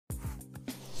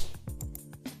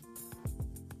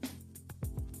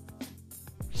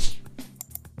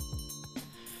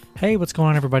Hey, what's going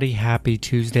on, everybody? Happy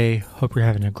Tuesday. Hope you're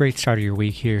having a great start of your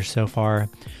week here so far.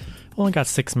 Only got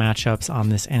 6 matchups on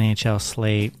this NHL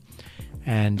slate.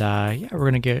 And we're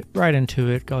going to get right into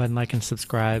it. Go ahead and like and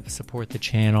subscribe, support the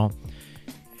channel,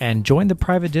 and join the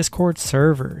private Discord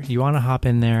server. You want to hop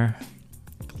in there.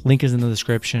 Link is in the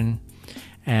description.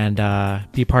 And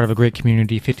be part of a great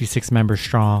community, 56 members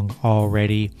strong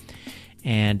already.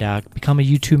 And become a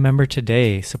YouTube member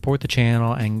today. Support the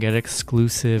channel and get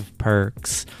exclusive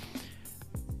perks.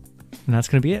 And that's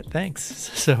going to be it. Thanks.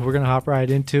 So we're going to hop right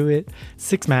into it.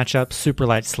 6 matchups, super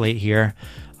light slate here.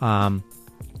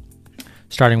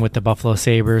 Starting with the Buffalo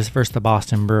Sabres versus the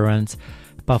Boston Bruins.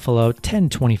 Buffalo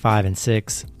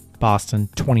 10-25-6. Boston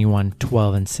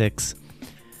 21-12-6.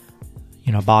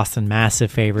 You know, Boston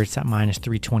massive favorites at minus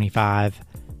 325.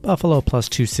 Buffalo plus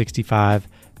 265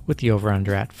 with the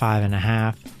over-under at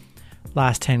 5.5.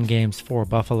 Last 10 games for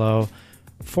Buffalo,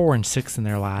 4-6 in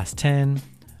their last 10.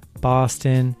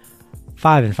 Boston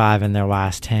 5-5 in their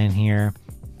last 10 here.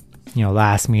 You know,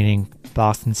 last meeting,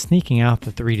 Boston sneaking out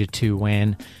the 3-2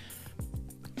 win.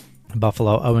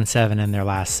 Buffalo 0-7 in their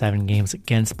last 7 games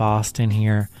against Boston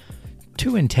here.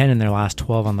 2-10 in their last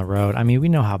 12 on the road. I mean, we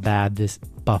know how bad this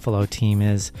Buffalo team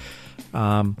is.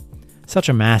 Such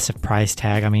a massive price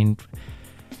tag. I mean,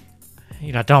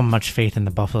 you know, I don't have much faith in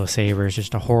the Buffalo Sabres.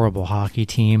 Just a horrible hockey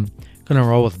team. Gonna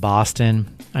roll with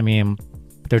Boston. I mean,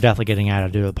 they're definitely getting out to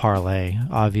do a parlay,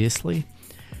 obviously.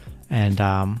 And,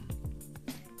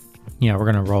 you know,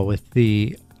 we're gonna roll with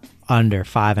the under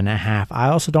 5.5. I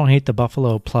also don't hate the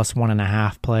Buffalo plus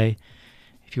 1.5 play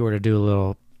if you were to do a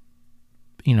little,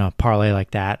 you know, parlay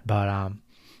like that. But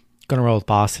gonna roll with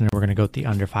Boston, and we're gonna go with the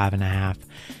under 5.5.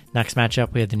 Next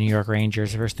matchup, we have the New York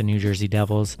Rangers versus the New Jersey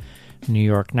Devils. New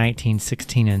York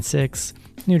 19-16-6.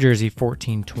 New Jersey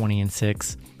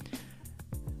 14-20-6.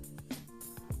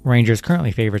 Rangers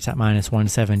currently favorites at minus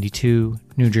 172.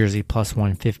 New Jersey plus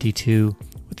 152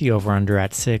 with the over-under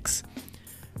at 6.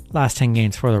 Last 10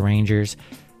 games for the Rangers,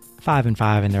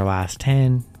 5-5 in their last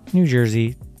 10. New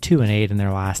Jersey 2-8 in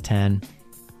their last 10.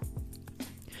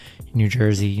 New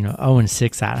Jersey, you know,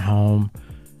 0-6 at home,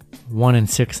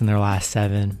 1-6 in their last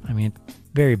 7. I mean,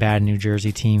 very bad New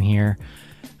Jersey team here.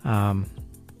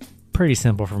 Pretty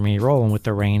simple for me, rolling with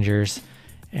the Rangers,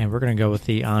 and we're going to go with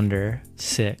the under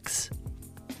 6.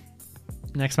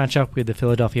 Next matchup, we have the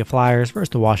Philadelphia Flyers versus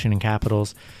the Washington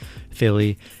Capitals.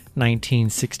 Philly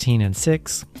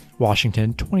 19-16-6.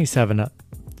 Washington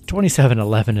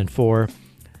 27-11-4.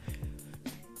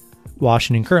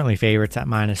 Washington currently favorites at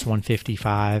minus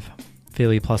 155.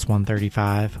 Philly plus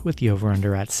 135 with the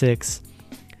over-under at 6.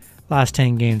 Last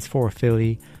 10 games for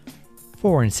Philly,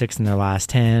 4-6 in their last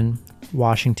 10.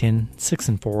 Washington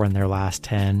 6-4 in their last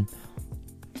 10.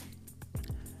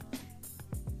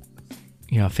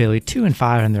 You know, Philly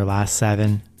 2-5 in their last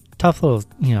 7. Tough little,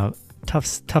 you know,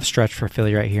 tough stretch for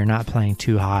Philly right here. Not playing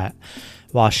too hot.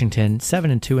 Washington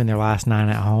 7-2 in their last 9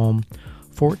 at home.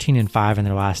 14-5 in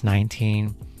their last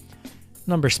 19.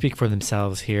 Numbers speak for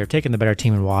themselves here. Taking the better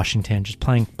team in Washington, just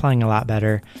playing a lot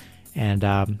better. And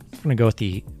I'm going to go with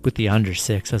the under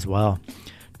 6 as well.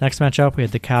 Next matchup, we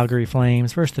had the Calgary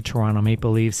Flames versus the Toronto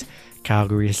Maple Leafs.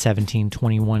 Calgary is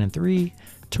 17-21-3.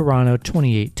 Toronto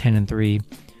 28-10-3.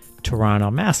 Toronto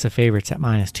massive favorites at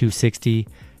minus 260.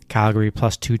 Calgary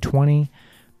plus 220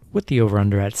 with the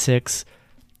over-under at 6.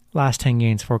 Last 10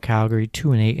 games for Calgary,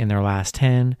 2-8 in their last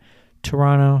 10.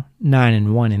 Toronto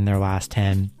 9-1 in their last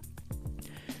 10.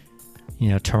 You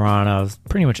know, Toronto's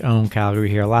pretty much owned Calgary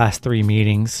here. Last 3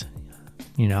 meetings,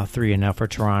 you know, 3-0 for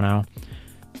Toronto.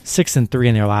 6-3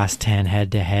 in their last 10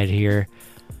 head-to-head here.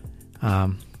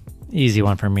 Easy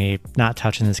one for me. Not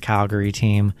touching this Calgary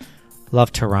team.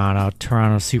 Love Toronto.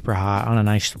 Toronto's super hot on a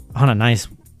nice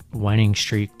winning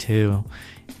streak too.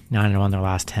 9-1 their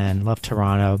last 10. Love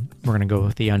Toronto. We're gonna go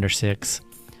with the under 6.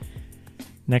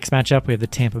 Next matchup, we have the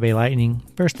Tampa Bay Lightning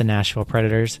versus the Nashville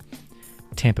Predators.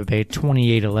 Tampa Bay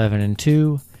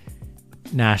 28-11-2.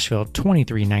 Nashville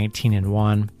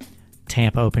 23-19-1.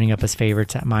 Tampa opening up as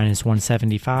favorites at minus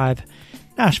 175.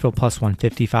 Nashville plus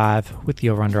 155 with the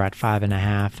over-under at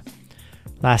 5.5.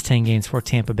 Last 10 games for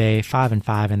Tampa Bay,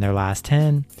 5-5 in their last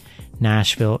 10.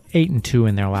 Nashville 8-2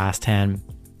 in their last 10.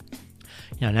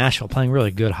 You know, Nashville playing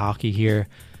really good hockey here.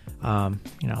 You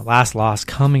know, last loss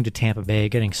coming to Tampa Bay,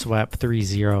 getting swept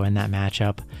 3-0 in that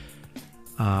matchup.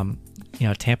 You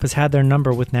know, Tampa's had their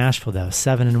number with Nashville though.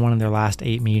 7-1 in their last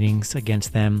 8 meetings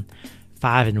against them.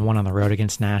 5-1 on the road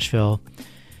against Nashville.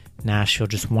 Nashville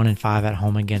just 1-5 at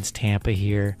home against Tampa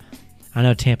here. I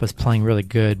know Tampa's playing really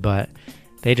good, but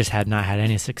they just have not had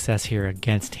any success here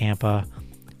against Tampa.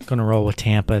 Going to roll with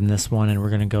Tampa in this one, and we're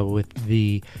going to go with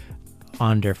the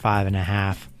under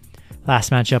 5.5.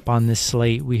 Last matchup on this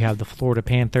slate, we have the Florida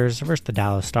Panthers versus the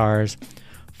Dallas Stars.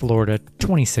 Florida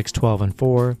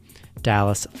 26-12-4,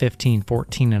 Dallas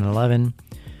 15-14-11.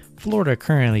 Florida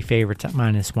currently favorites at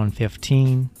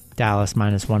 -115, Dallas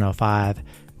 -105,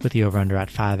 with the over/under at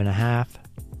 5.5.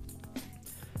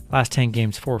 Last 10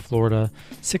 games for Florida,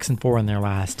 6-4 in their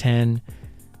last 10.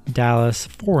 Dallas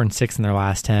 4-6 in their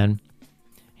last 10.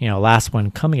 Last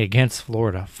one coming against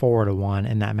Florida, 4-1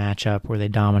 in that matchup where they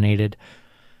dominated.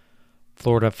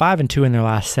 Florida 5-2 in their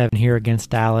last 7 here against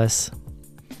Dallas.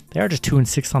 They are just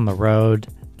 2-6 on the road.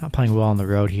 Not playing well on the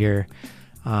road here.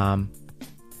 I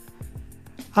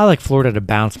like Florida to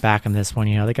bounce back in this one.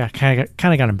 They got kind of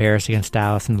got embarrassed against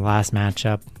Dallas in the last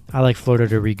matchup. I like Florida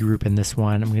to regroup in this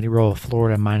one. I'm going to roll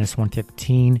Florida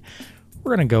 -115.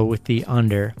 We're going to go with the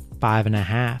under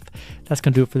 5.5. That's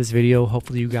going to do it for this video.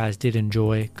 Hopefully you guys did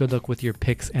enjoy. Good luck with your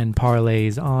picks and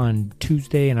parlays on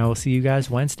Tuesday, and I will see you guys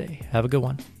Wednesday. Have a good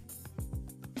one.